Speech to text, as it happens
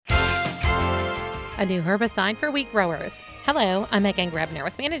a new herbicide for wheat growers. Hello, I'm Megan Grebner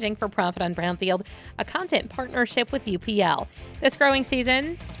with Managing for Profit on Brownfield, a content partnership with UPL. This growing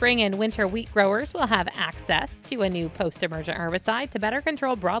season, spring and winter wheat growers will have access to a new post-emergent herbicide to better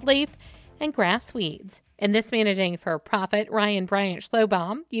control broadleaf and grass weeds. In this Managing for Profit, Ryan Bryant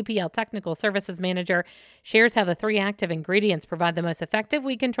Schlobaum, UPL Technical Services Manager, shares how the 3 active ingredients provide the most effective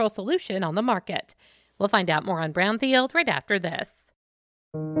weed control solution on the market. We'll find out more on Brownfield right after this.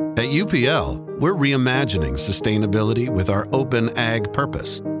 At UPL, we're reimagining sustainability with our open ag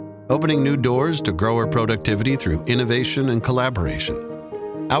purpose, opening new doors to grower productivity through innovation and collaboration.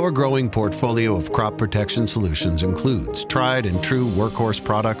 Our growing portfolio of crop protection solutions includes tried and true workhorse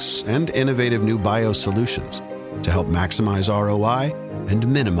products and innovative new biosolutions to help maximize ROI and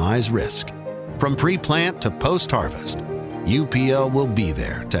minimize risk. From pre-plant to post-harvest, UPL will be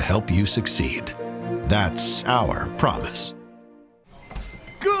there to help you succeed. That's our promise.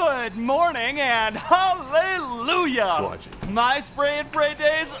 Good morning and hallelujah! Watch it. My spray and pray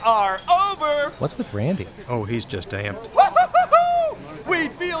days are over! What's with Randy? Oh, he's just amped.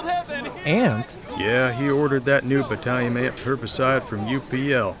 Wheat field heaven! Amped? Yeah, he ordered that new Battalion Amp herbicide from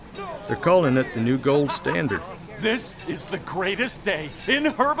UPL. They're calling it the new gold standard. This is the greatest day in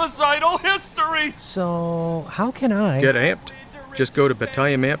herbicidal history! So, how can I... Get amped? Just go to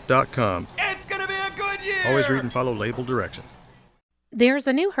battalionamp.com. It's gonna be a good year! Always read and follow label directions. There's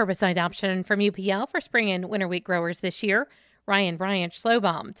a new herbicide option from UPL for spring and winter wheat growers this year. Ryan Bryant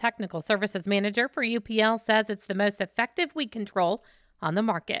Schlobaum, Technical Services Manager for UPL, says it's the most effective weed control on the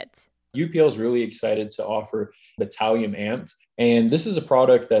market. UPL is really excited to offer Battalion Amped, and this is a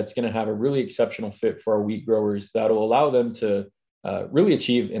product that's going to have a really exceptional fit for our wheat growers that will allow them to really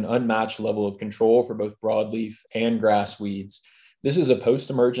achieve an unmatched level of control for both broadleaf and grass weeds. This is a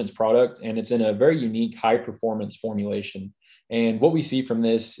post-emergence product, and it's in a very unique high-performance formulation. And what we see from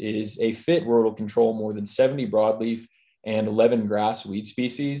this is a fit where it'll control more than 70 broadleaf and 11 grass weed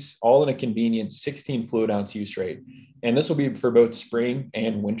species, all in a convenient 16 fluid ounce use rate. And this will be for both spring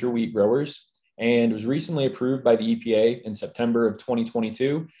and winter wheat growers. And it was recently approved by the EPA in September of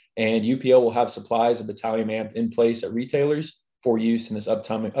 2022. And UPL will have supplies of Battalion Amp in place at retailers for use in this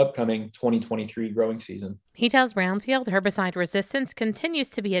upcoming 2023 growing season. He tells Brownfield herbicide resistance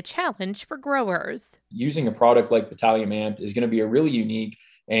continues to be a challenge for growers. Using a product like Battalion Amp is going to be a really unique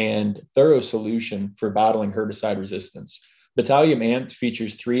and thorough solution for battling herbicide resistance. Battalion Amp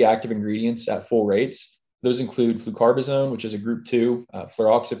features 3 active ingredients at full rates. Those include flucarbazone, which is a group 2,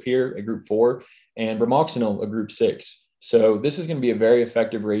 fluroxapyr, a group 4, and bromoxynil, a group 6. So this is going to be a very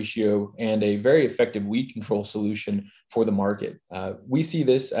effective ratio and a very effective weed control solution for the market. We see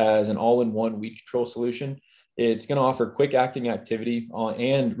this as an all-in-one weed control solution. It's going to offer quick acting activity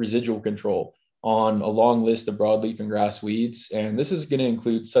and residual control on a long list of broadleaf and grass weeds. And this is going to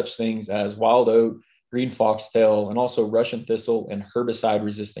include such things as wild oat, green foxtail, and also Russian thistle and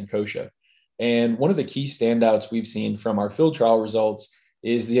herbicide-resistant kochia. And one of the key standouts we've seen from our field trial results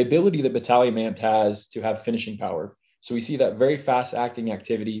is the ability that Battalion Amp has to have finishing power. So we see that very fast acting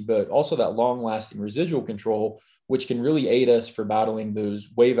activity, but also that long lasting residual control, which can really aid us for battling those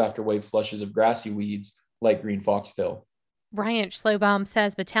wave after wave flushes of grassy weeds like green foxtail. Bryant Schlobaum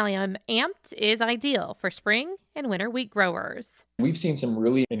says Battalion Amped is ideal for spring and winter wheat growers. We've seen some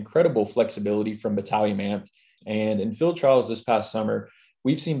really incredible flexibility from Battalion Amped. And in field trials this past summer,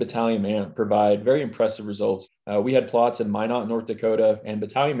 we've seen Battalion Amp provide very impressive results. We had plots in Minot, North Dakota, and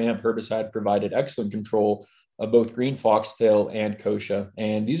Battalion Amp herbicide provided excellent control of both green foxtail and kochia.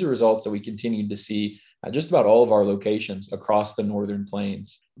 And these are results that we continue to see at just about all of our locations across the northern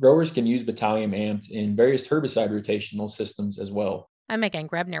plains. Growers can use Battalion Amped in various herbicide rotational systems as well. I'm Megan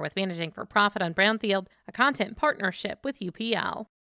Grebner with Managing for Profit on Brownfield, a content partnership with UPL.